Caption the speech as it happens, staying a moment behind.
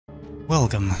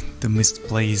Welcome to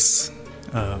Misplaced...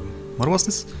 what was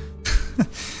this?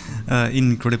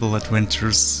 Incredible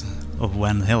Adventures of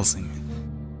Helsing.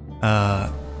 I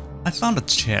found a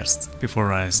chest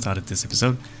before I started this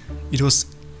episode. It was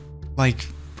like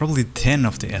probably 10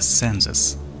 of the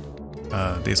essences.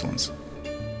 These ones.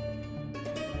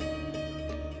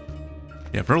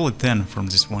 Yeah, probably 10 from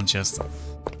this one chest.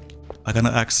 I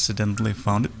kinda accidentally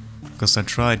found it, because I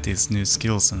tried these new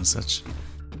skills and such.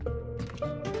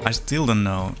 I still don't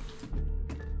know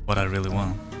what I really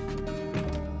want.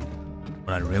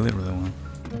 What I really want.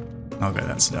 Okay,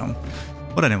 that's dumb.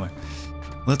 But anyway,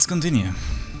 let's continue.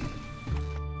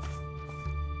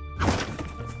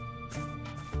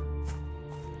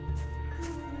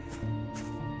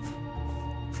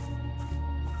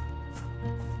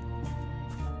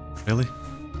 Really?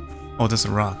 Oh, there's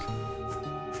a rock.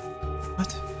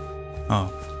 What?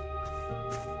 Oh.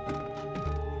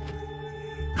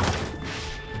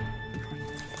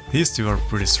 These two are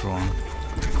pretty strong.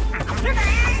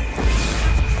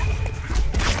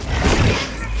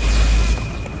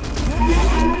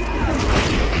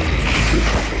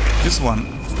 This one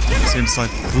seems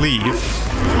like Cleave.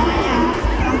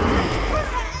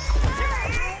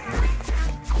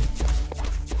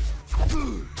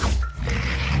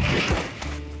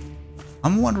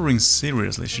 I'm wondering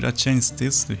seriously, should I change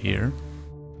this to here?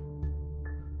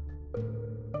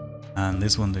 And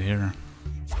this one to here.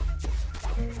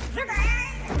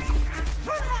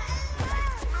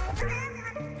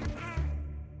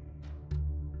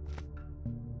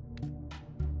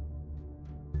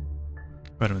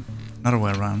 Wait a minute, another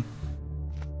way around.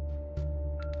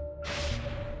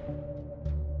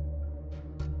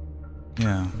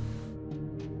 Yeah.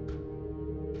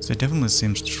 So it definitely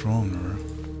seems stronger.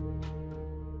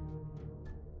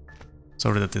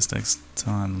 Sorry that this takes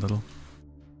time a little.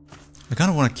 I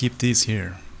kinda wanna keep these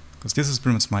here, because this is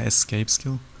pretty much my escape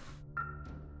skill.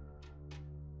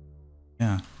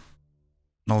 Yeah.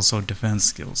 And also defense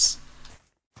skills.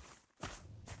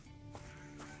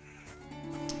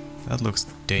 That looks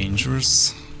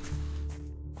dangerous.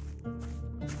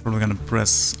 Probably gonna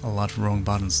press a lot of wrong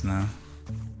buttons now.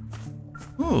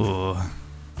 Ooh,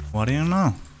 what do you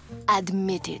know?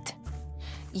 Admit it.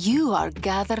 You are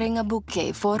gathering a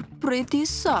bouquet for pretty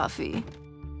Safi.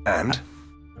 And?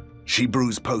 She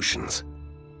brews potions,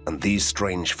 and these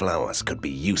strange flowers could be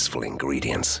useful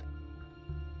ingredients.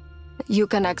 You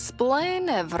can explain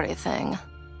everything.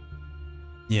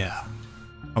 Yeah.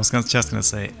 I was just gonna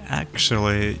say,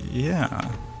 actually,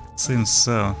 yeah, seems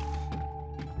so.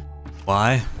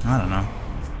 Why? I don't know.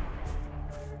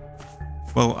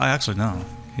 Well, I actually know.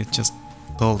 He just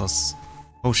told us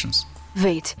potions.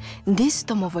 Wait, this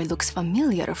Tomovoy looks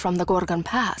familiar from the Gorgon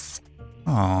Pass.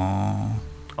 Oh.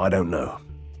 I don't know.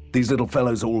 These little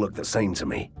fellows all look the same to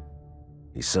me.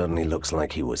 He certainly looks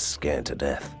like he was scared to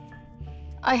death.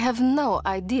 I have no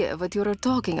idea what you're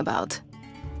talking about.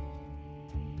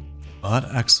 But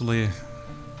actually,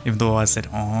 even though I said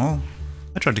oh,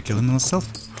 I tried to kill him myself.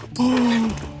 Oh.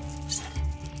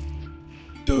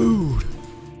 Dude.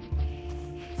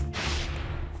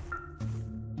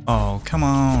 Oh, come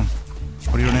on.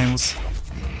 What are your names?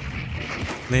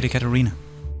 Lady Katarina.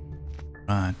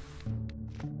 Right.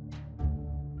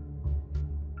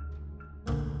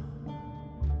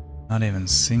 Not even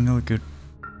single good.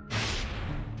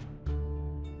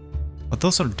 But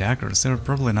those are daggers, they're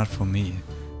probably not for me.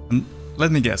 And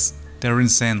let me guess, they're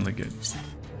insanely good.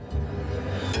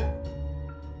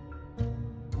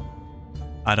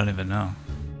 I don't even know.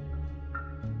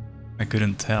 I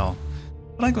couldn't tell.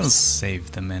 But I'm gonna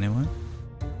save them anyway.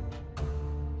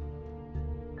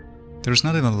 There's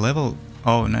not even level...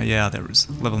 Oh, no, yeah, there is.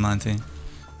 Level 19.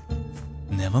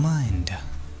 Never mind.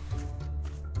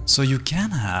 So you can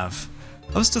have...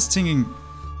 I was just thinking...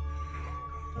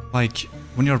 Like,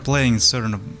 when you're playing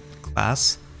certain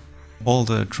class, all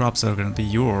the drops are gonna be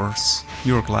yours,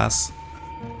 your class.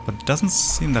 But it doesn't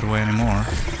seem that way anymore.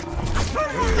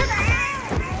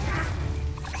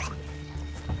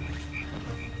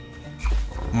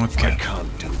 Okay. I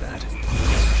can't do that.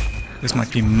 This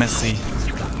might be messy.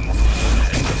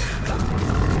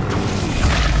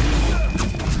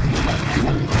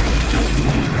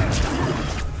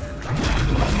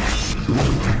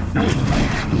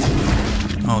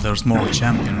 Oh, there's more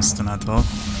champions than I thought.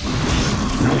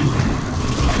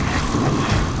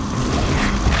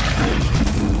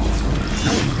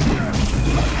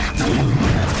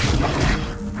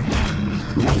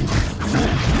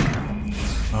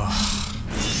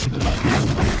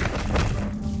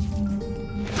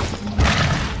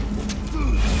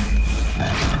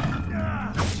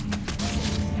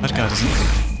 That guy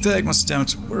doesn't take much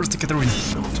damage. Where's the Katarina?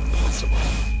 Not possible.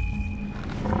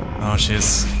 Oh,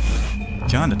 she's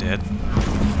kinda dead.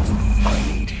 I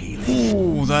need healing.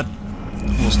 Ooh, that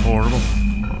was horrible.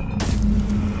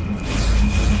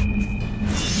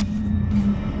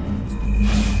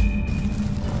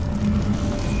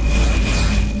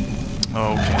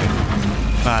 Okay,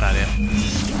 bad idea.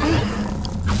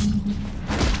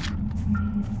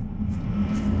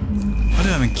 Why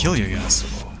did I even kill you guys?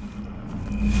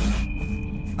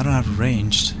 I don't have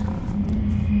ranged.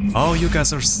 Oh, you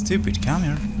guys are stupid. Come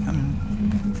here, come here.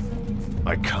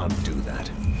 I can't do that.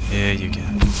 Yeah, you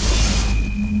can.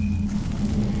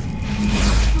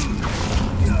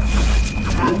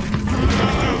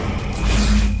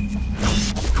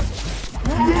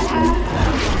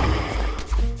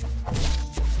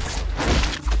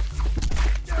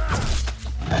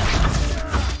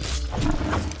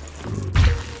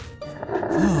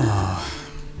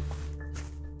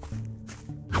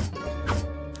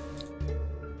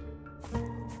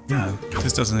 Yeah,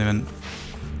 this doesn't even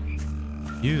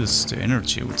use the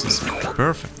energy, which is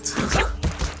perfect.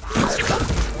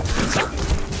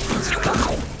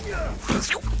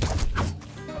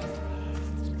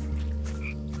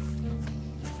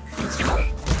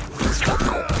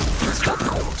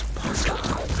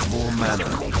 More mana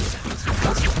needed.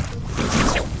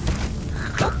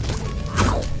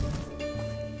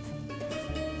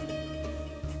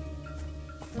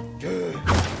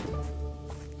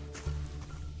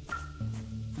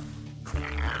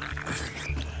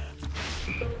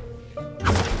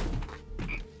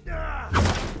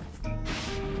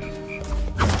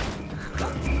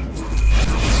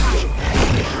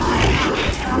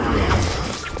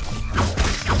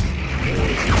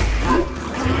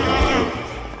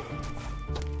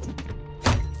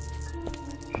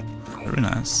 Very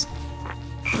nice.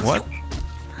 What?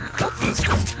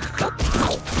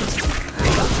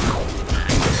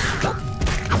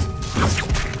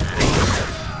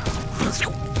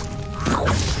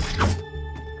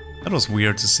 That was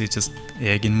weird to see just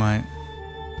egg in my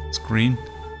screen.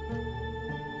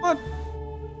 What?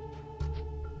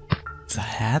 It's a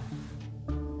hat?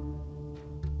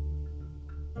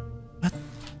 What?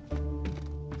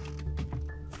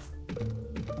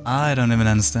 I don't even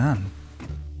understand.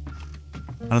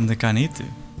 I don't think I need to.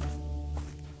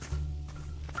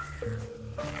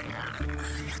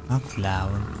 A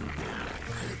flower.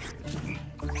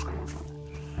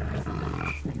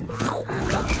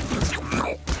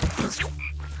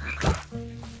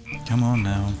 Come on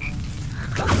now.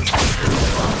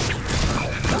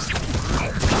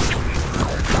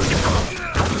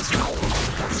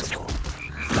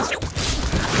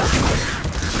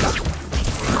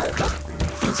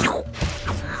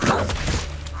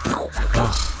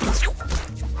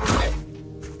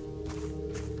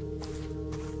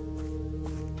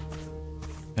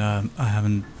 I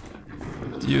haven't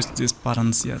used these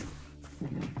buttons yet.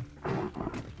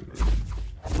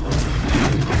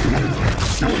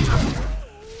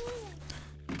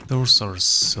 Those are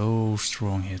so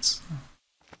strong hits.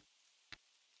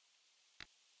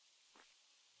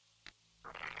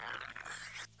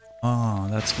 Oh,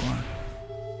 that's why.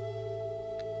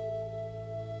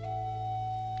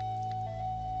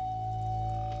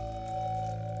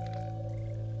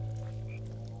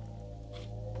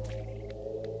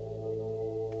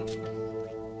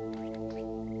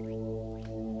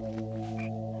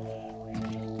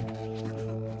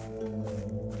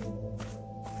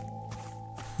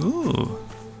 Ooh.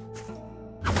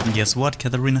 Guess what,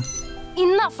 Katarina?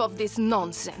 Enough of this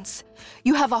nonsense.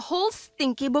 You have a whole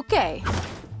stinky bouquet.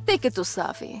 Take it to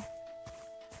Safi.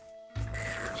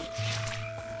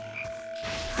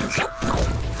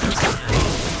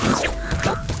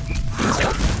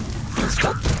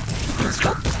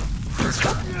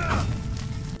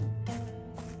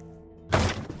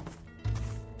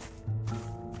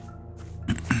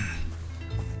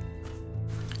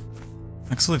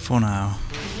 Actually, for now.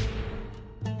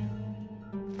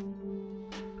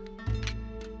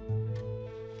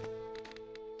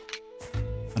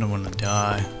 I don't want to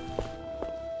die.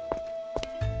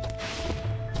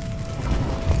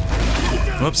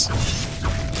 Whoops.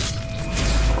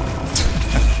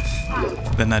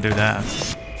 Then I do that.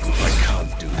 I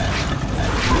can't do that.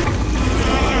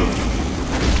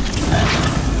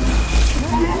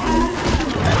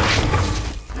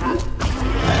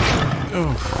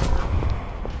 Oh.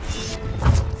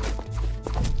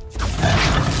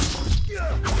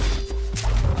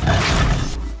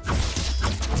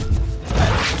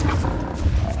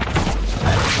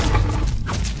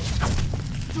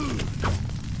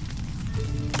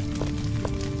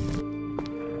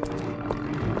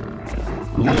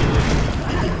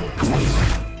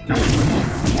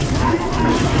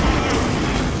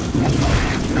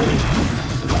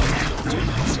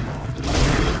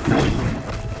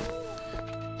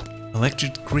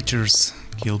 wretched creatures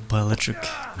killed by electric.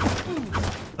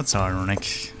 That's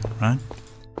ironic, right?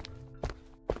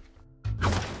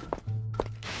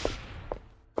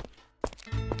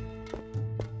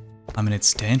 I mean,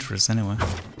 it's dangerous anyway.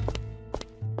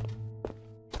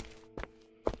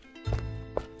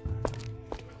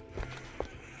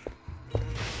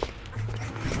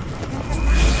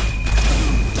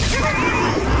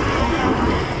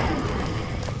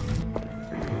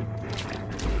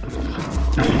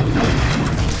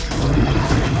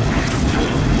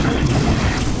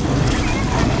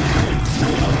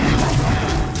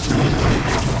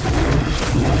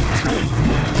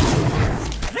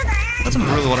 Wasn't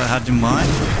really what I had in mind.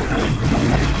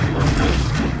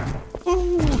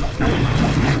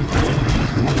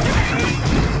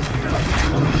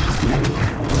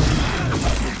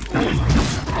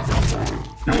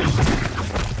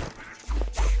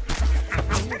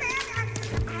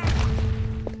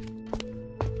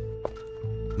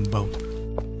 Bow.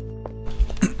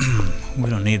 We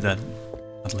don't need that,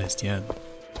 at least yet.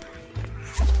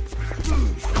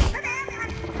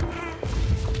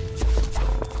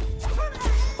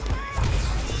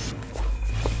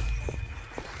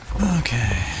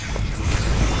 Okay.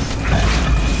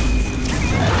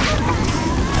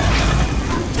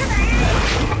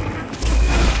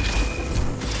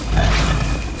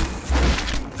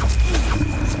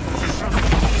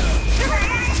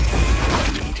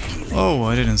 Oh,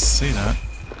 I didn't see that.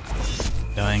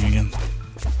 Dying again.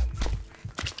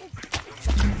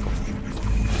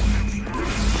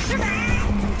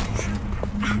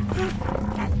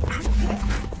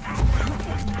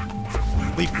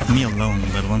 Leave me alone,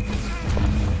 little one.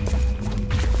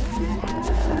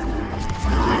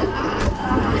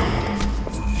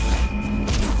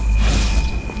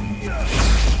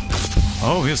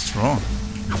 Oh, he's strong.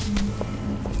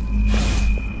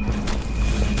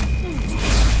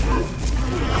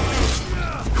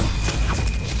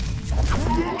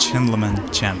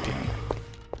 Gentleman champion.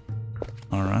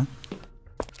 Alright.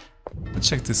 Let's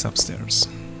check this upstairs.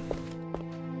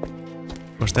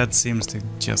 Of course, that seems to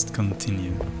just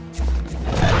continue.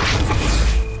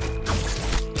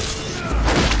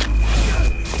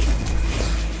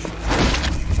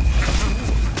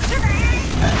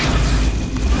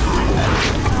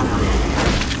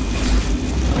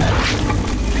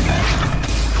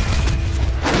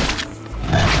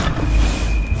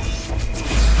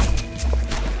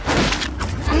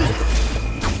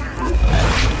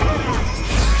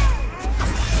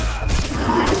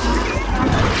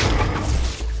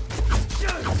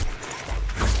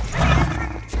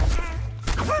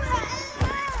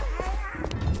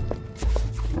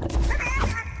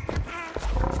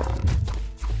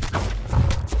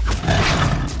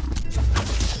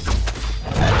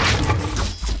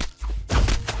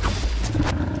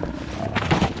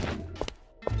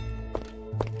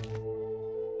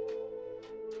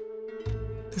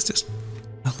 It's just,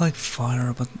 I like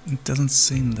fire, but it doesn't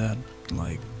seem that,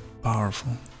 like,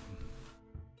 powerful.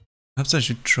 Perhaps I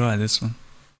should try this one.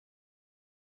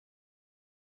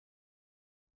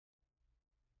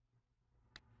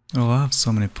 Oh, I have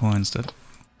so many points that...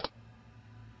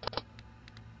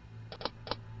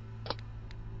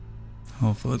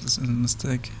 Hopefully this isn't a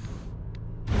mistake.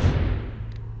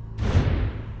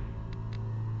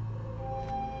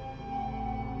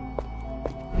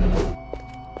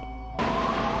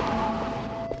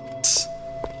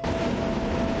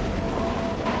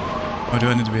 Or do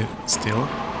I need to be still?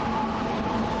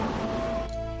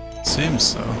 Seems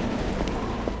so.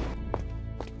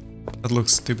 That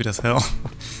looks stupid as hell.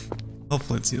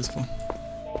 Hopefully it's useful.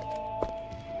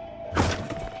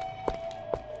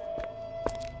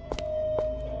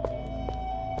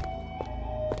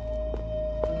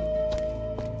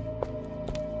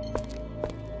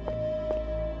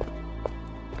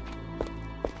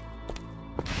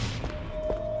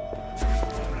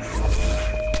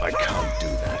 I can't do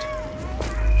that.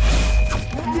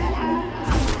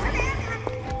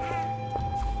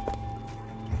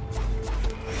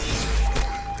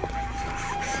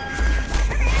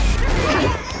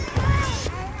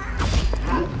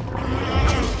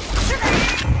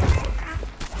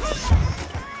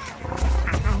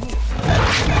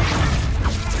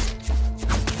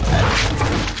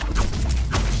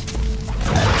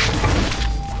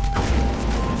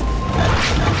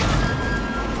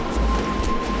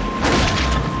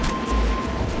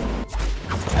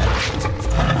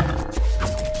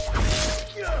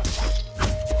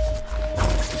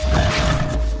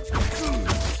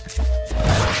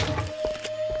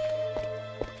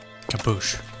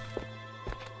 Kaboosh.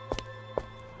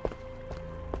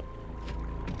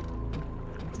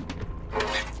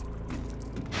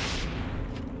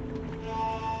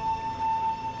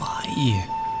 Hey!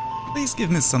 Please give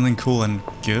me something cool and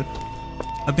good.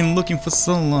 I've been looking for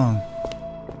so long.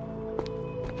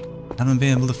 I haven't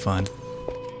been able to find it.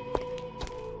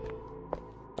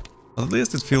 At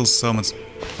least it feels so much...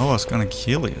 Oh, I was gonna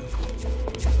kill you.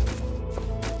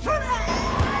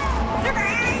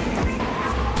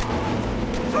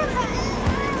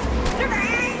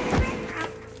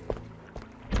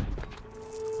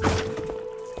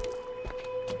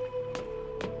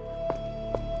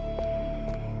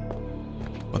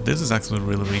 But this is actually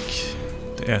really weak.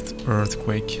 The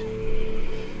earthquake.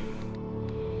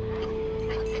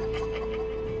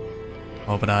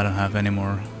 Oh, but I don't have any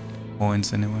more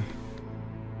points anyway.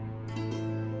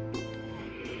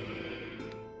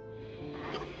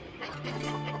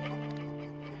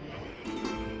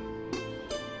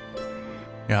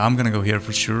 Yeah, I'm gonna go here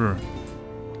for sure.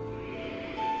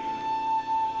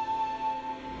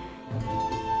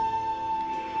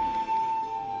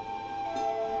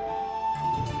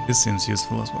 This seems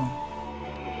useful as well.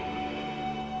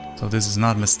 So this is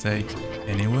not a mistake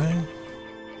anyway.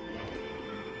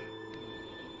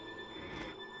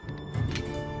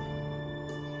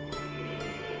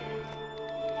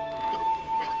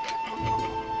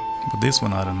 But this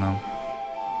one I don't know.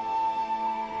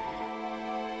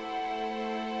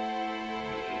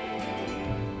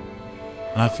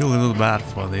 And I feel a little bad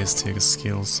for these two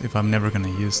skills if I'm never gonna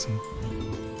use them.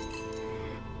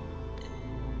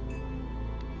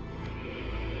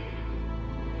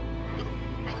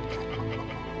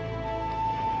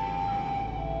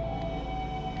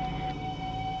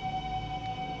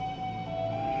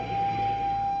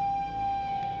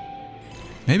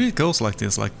 Maybe it goes like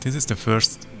this is the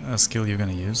first skill you're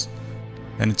gonna use.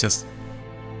 Then it just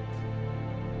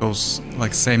goes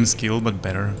like same skill but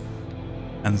better.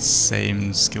 And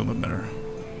same skill but better.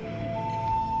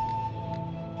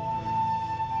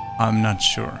 I'm not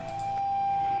sure.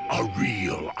 A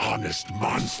real honest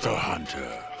monster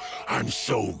hunter. I'm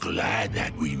so glad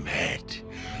that we met.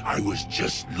 I was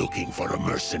just looking for a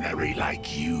mercenary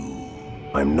like you.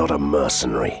 I'm not a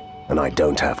mercenary, and I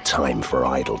don't have time for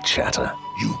idle chatter.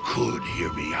 You could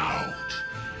hear me out.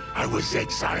 I was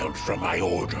exiled from my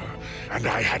order, and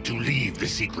I had to leave the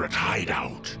secret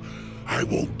hideout. I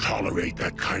won't tolerate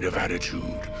that kind of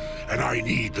attitude, and I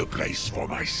need the place for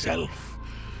myself.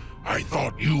 I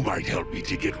thought you might help me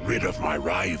to get rid of my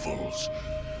rivals.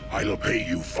 I'll pay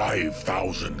you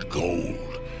 5,000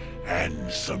 gold,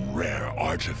 and some rare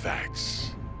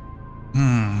artifacts.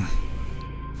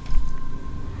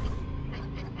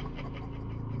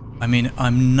 I mean,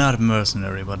 I'm not a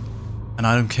mercenary, but... And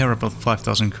I don't care about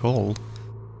 5,000 gold.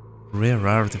 Rare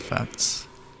artifacts.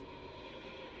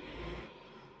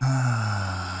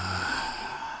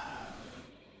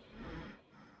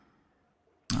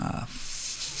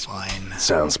 Fine.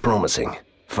 Sounds promising.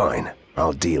 Fine,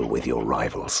 I'll deal with your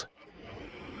rivals.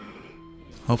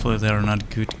 Hopefully they're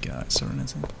not good guys or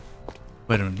anything.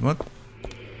 Wait a minute, what?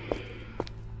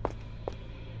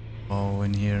 Oh,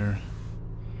 in here.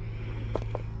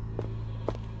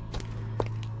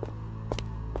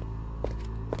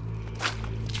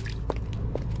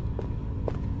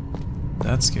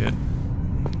 That's good.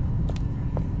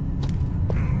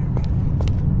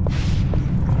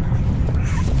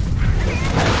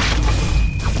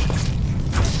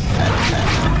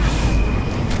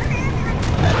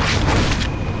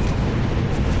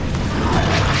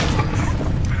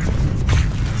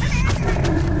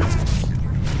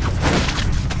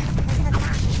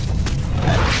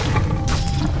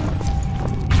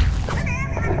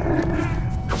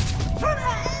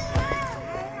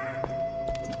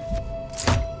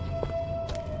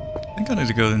 I need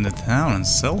to go into town and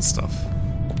sell stuff.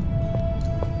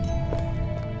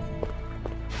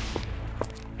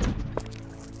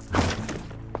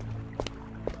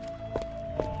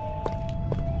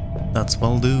 That's what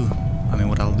I'll do. I mean,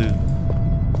 what I'll do.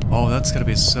 Oh, that's gonna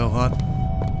be so hot.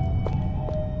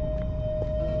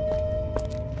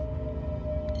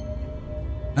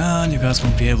 And you guys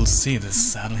won't be able to see this,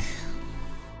 sadly.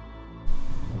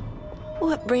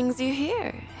 What brings you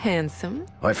here, handsome?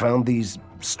 I found these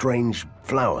strange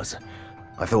flowers.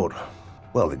 I thought,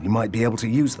 well, that you might be able to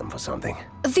use them for something.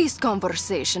 This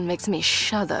conversation makes me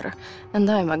shudder, and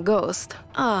I'm a ghost.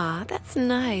 Ah, that's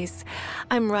nice.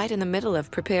 I'm right in the middle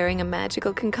of preparing a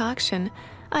magical concoction.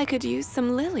 I could use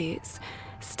some lilies.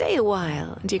 Stay a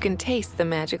while, and you can taste the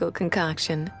magical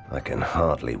concoction. I can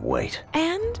hardly wait.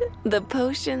 And the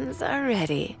potions are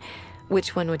ready.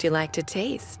 Which one would you like to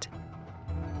taste?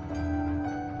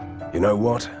 You know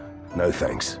what? No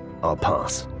thanks. I'll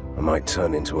pass. I might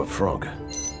turn into a frog.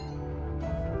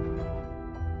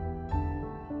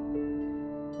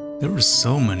 There were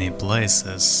so many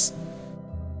places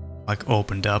like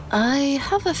opened up. I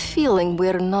have a feeling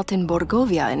we're not in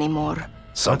Borgovia anymore.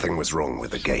 Something was wrong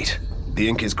with the gate. The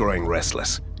ink is growing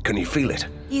restless. Can you feel it?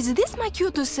 Is this my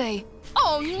cue to say,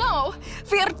 "Oh no,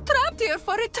 we're trapped here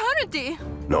for eternity"?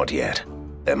 Not yet.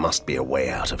 There must be a way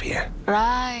out of here.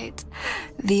 Right.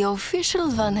 The official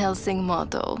Van Helsing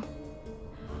motto.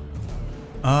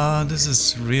 This is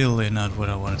really not where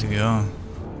I wanted to go.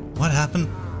 What happened?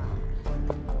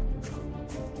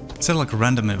 Is that like a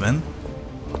random event?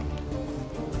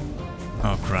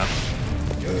 Oh crap.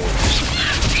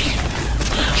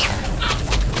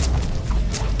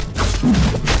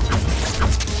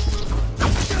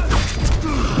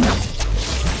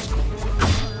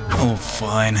 Oh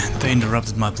fine, they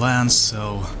interrupted my plans,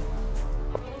 so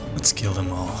let's kill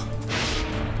them all.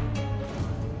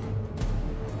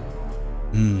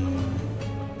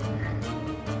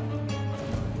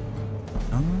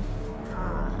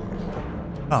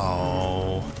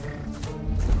 Oh.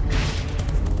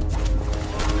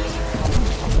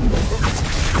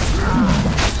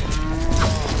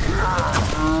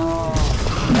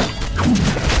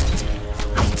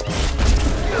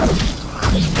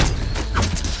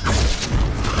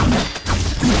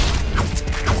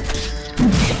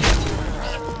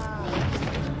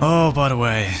 Oh, by the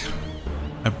way,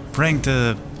 I bring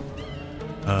the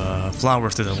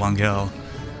flowers to the one girl.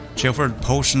 She offered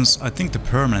potions, I think the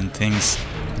permanent things.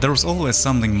 But there was always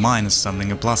something minus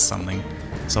something, a plus something.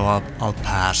 So I'll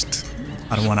pass.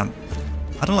 I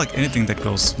don't like anything that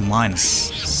goes minus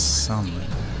something.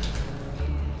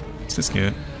 Is this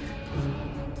good?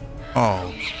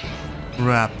 Oh,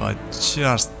 crap, I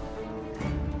just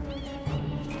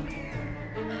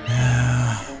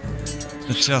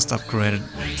upgraded.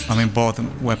 I mean, bought a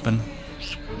weapon.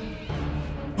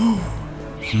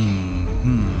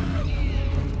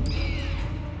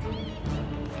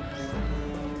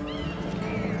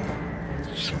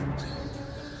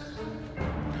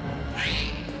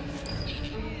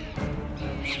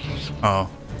 Oh,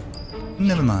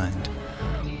 never mind.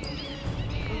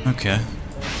 Okay.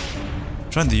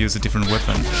 Trying to use a different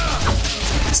weapon.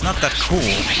 It's not that cool.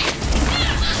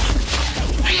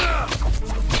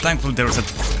 Thankfully there was a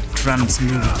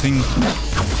transmute thing.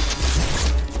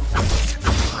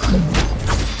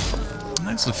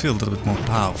 I actually feel a little bit more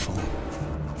powerful.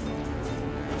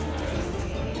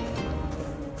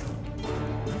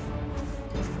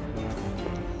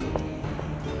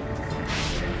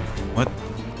 What?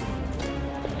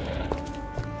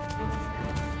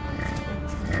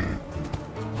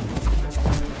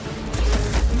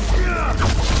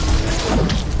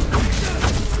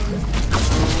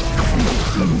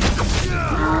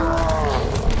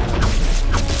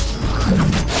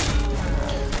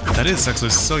 That is actually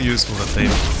so useful that they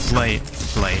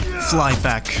fly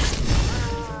back.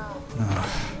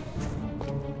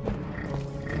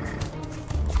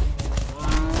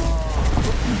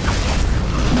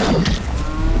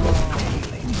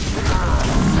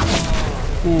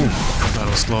 Ooh, that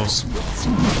was close.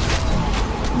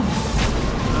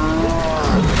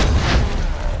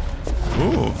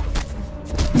 Ooh.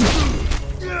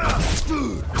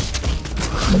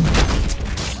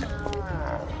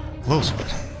 Close one.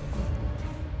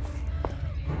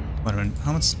 Wait a minute,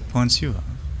 how much points you have?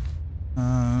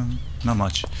 Not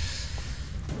much.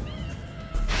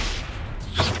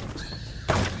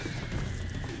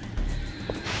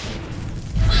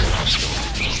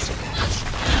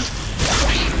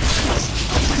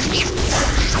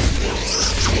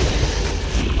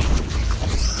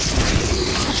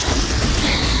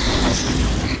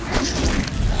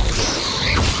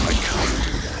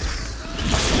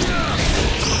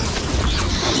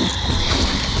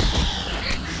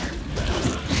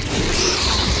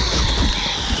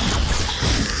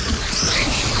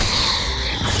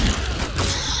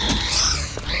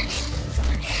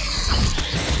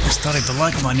 Starting to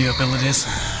like my new abilities.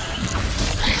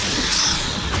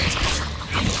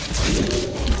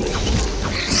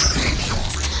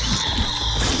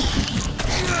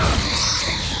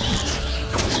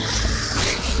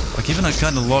 Like even I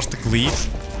kinda lost the cleave.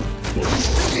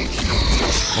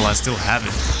 Well, I still have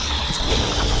it.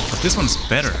 But this one's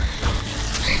better.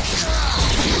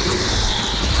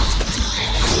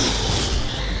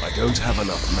 I don't have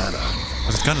enough mana.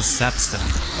 But it kinda saps them.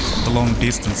 The long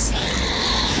distance.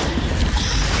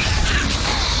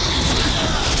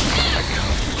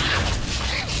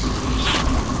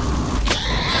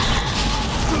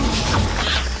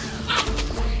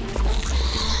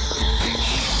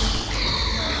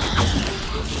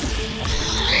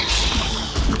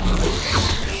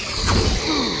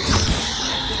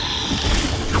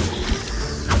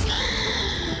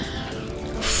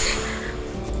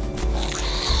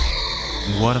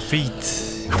 What a feat.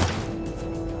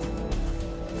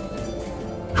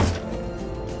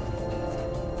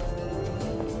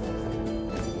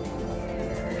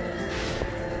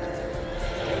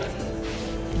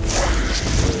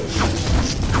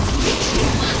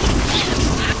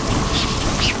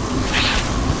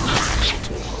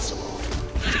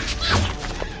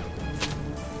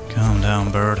 Calm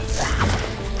down, bird.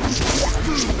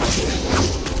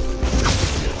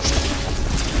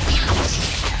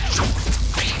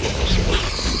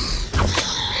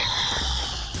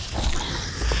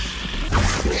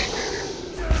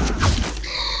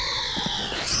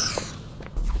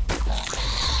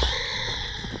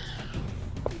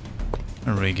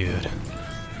 Very good.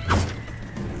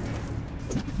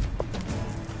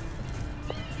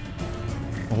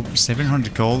 Oh,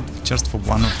 700 gold just for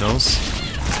one of those.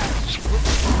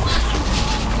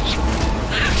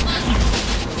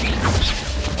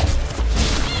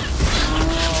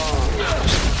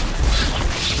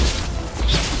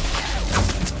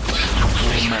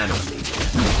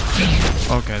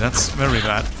 Okay, that's very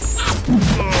bad.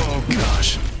 Oh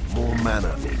gosh. More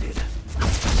mana needed.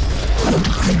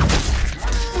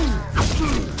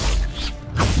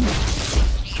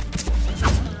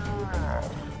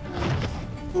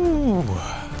 Ooh.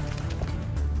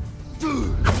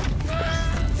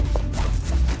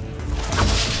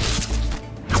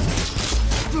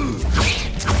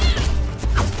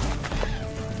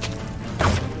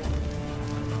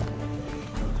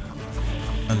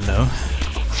 Hello.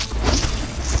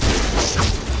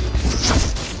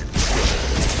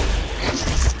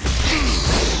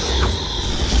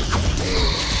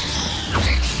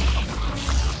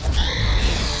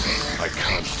 I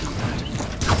can't do that.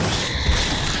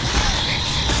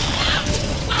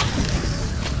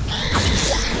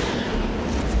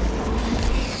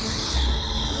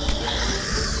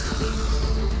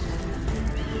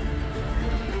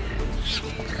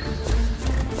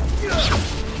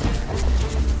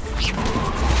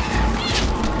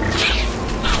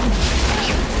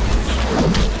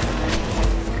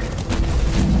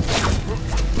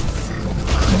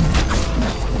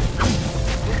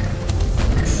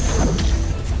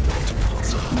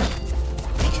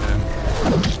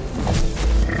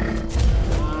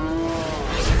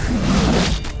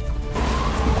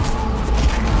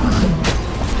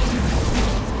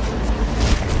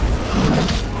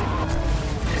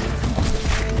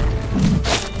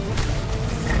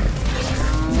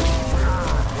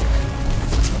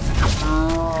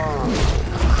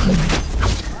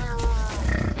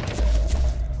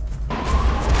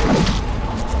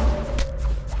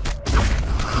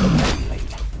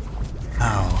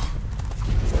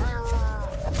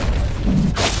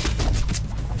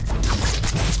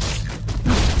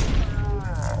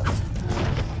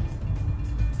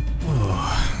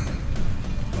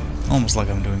 Almost like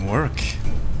I'm doing work.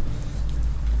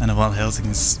 And while Helsing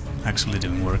is actually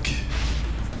doing work.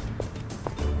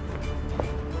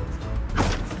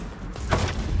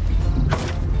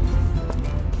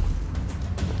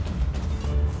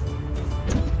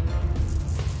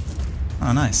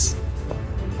 Oh, nice.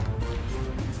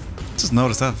 Just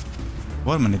noticed I've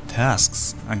quite many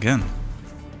tasks again.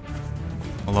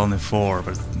 Well, only 4,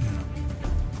 but you know.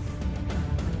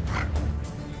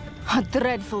 A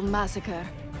dreadful massacre.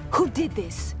 Who did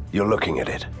this? You're looking at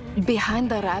it. Behind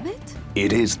the rabbit?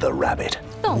 It is the rabbit.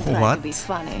 Don't try What? to be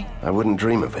funny. I wouldn't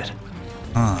dream of it.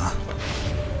 Ah.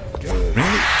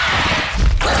 Really?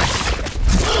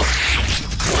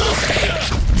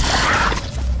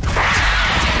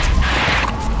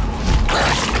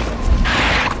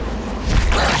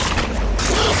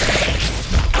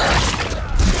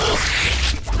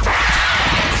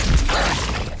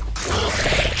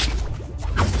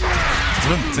 I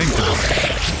don't think that.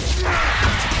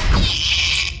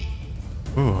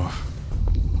 Ooh.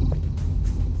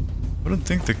 I don't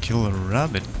think to kill a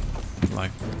rabbit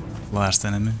like last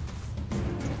enemy.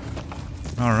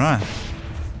 Alright.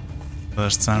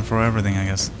 First time for everything, I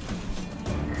guess.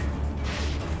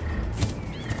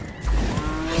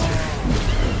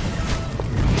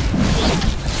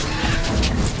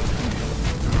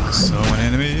 So many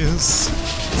enemies.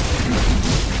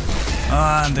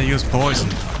 Ah, and they use poison.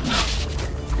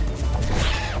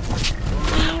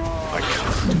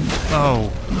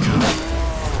 Oh, God.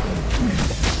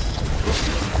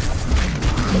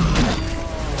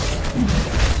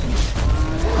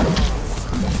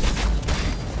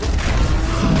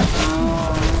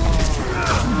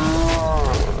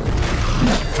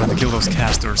 Trying to kill those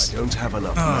casters. Don't have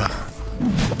enough mana.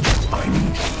 I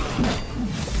need.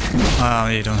 Ah,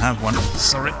 you don't have one.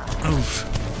 Sorry. Oof.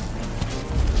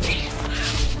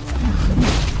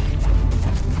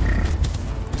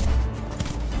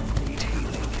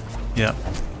 Yeah.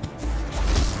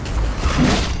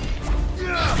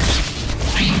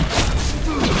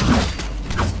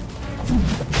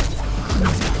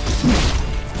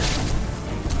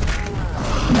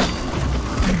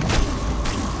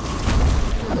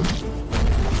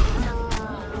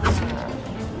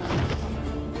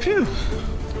 Phew.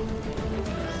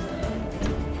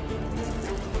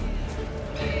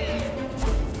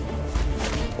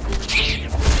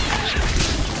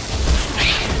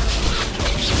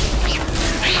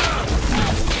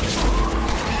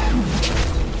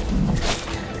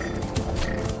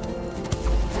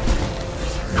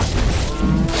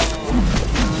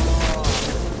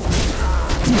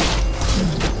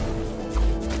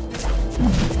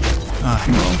 Ah,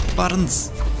 wrong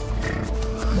buttons.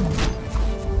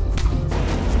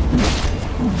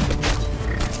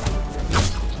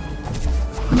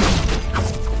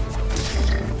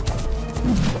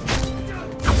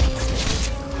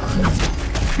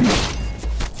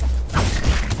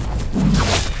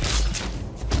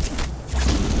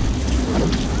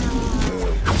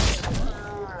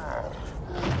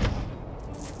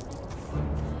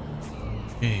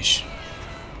 Yeesh.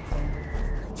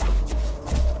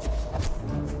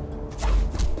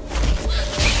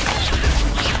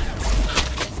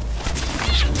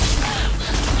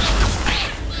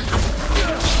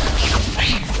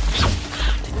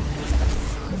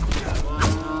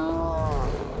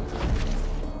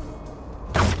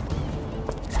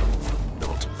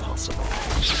 Not possible.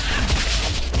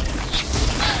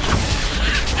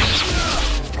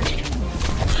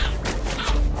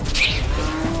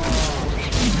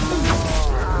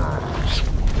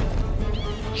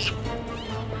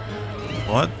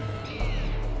 What?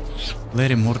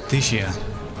 Lady Morticia.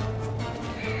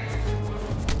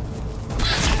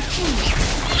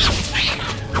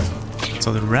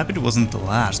 So the rabbit wasn't the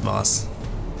last boss.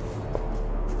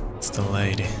 It's the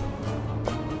lady.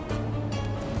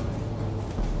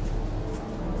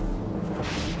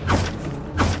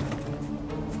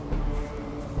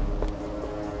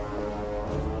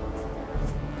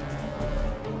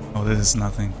 Oh, this is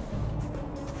nothing.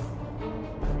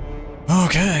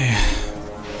 Okay.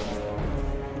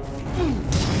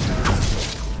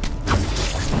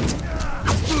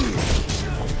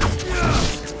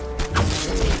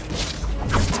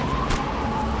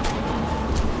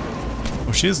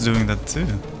 Oh, she's doing that too.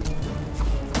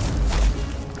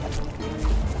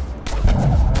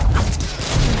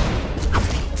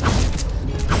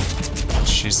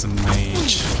 She's a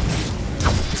mage.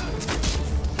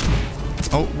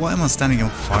 Oh, why am I standing on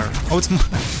fire? Oh,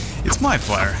 it's my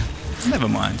fire. Never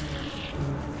mind.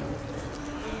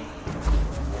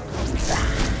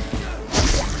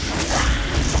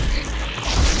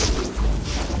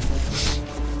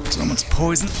 So much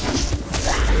poison.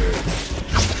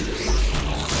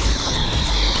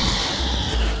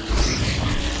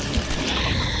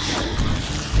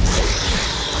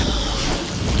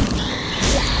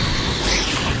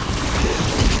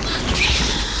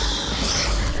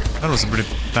 That was a pretty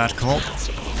bad call.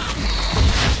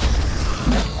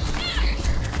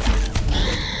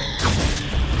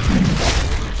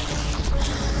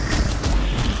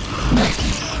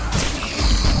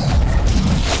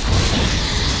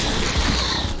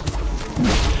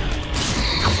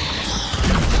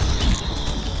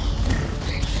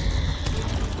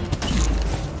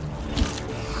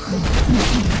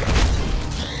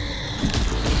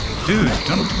 Dude,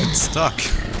 don't get stuck.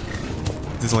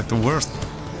 This is like the worst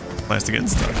place to get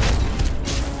stuck.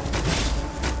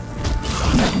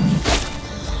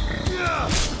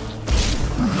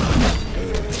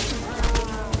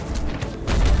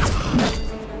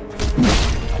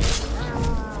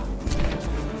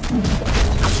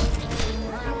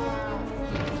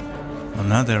 Well,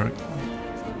 now they're...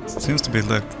 Seems to be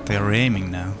like they're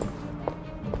aiming now.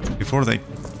 Before they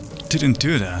didn't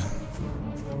do that.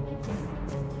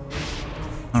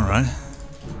 Alright.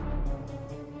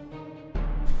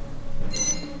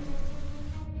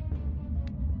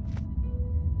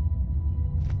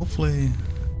 Hopefully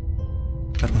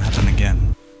that won't happen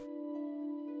again.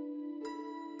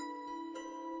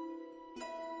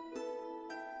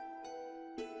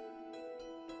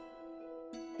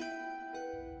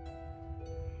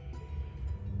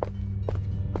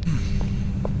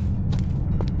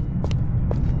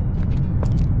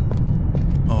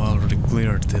 Oh, I already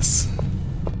cleared this.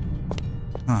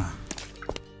 Huh.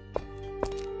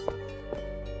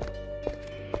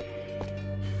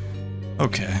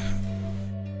 Okay.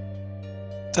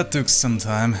 That took some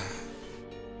time.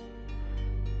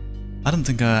 I don't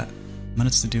think I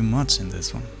managed to do much in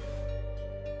this one.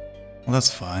 Well, that's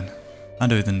fine. I'll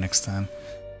do it the next time.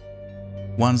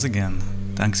 Once again,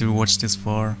 thanks if you watched this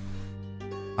far.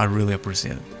 I really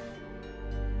appreciate it.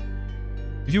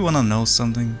 If you wanna know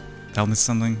something, tell me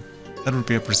something, that would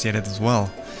be appreciated as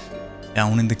well.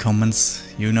 Down in the comments,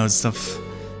 you know stuff.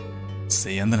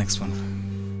 See you in the next one.